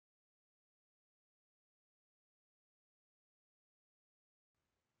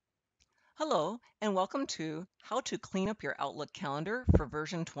Hello, and welcome to How to Clean Up Your Outlook Calendar for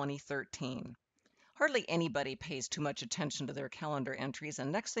version 2013. Hardly anybody pays too much attention to their calendar entries,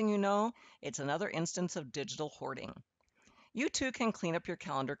 and next thing you know, it's another instance of digital hoarding. You too can clean up your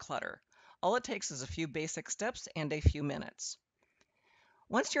calendar clutter. All it takes is a few basic steps and a few minutes.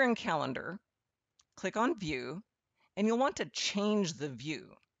 Once you're in Calendar, click on View, and you'll want to change the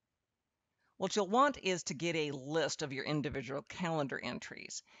view. What you'll want is to get a list of your individual calendar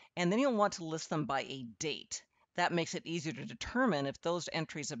entries, and then you'll want to list them by a date. That makes it easier to determine if those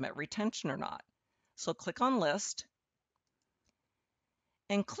entries have met retention or not. So click on List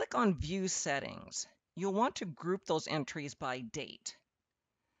and click on View Settings. You'll want to group those entries by date.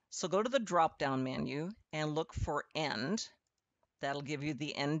 So go to the drop-down menu and look for End. That'll give you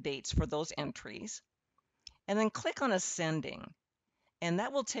the end dates for those entries. And then click on Ascending, and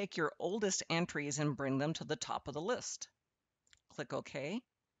that will take your oldest entries and bring them to the top of the list. Click OK.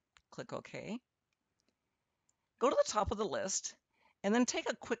 Click OK. Go to the top of the list and then take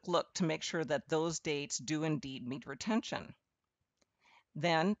a quick look to make sure that those dates do indeed meet retention.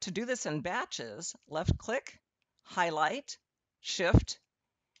 Then to do this in batches, left click, highlight, shift,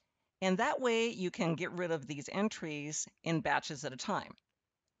 and that way you can get rid of these entries in batches at a time.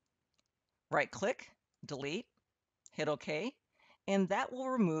 Right click, delete, hit OK, and that will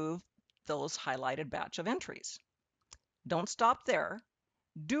remove those highlighted batch of entries. Don't stop there.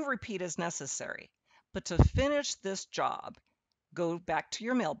 Do repeat as necessary. But to finish this job, go back to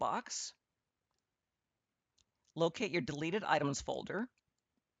your mailbox, locate your deleted items folder,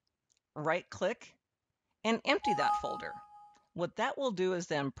 right-click, and empty that folder. What that will do is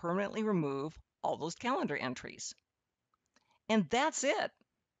then permanently remove all those calendar entries. And that's it.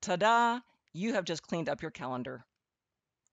 Ta-da! You have just cleaned up your calendar.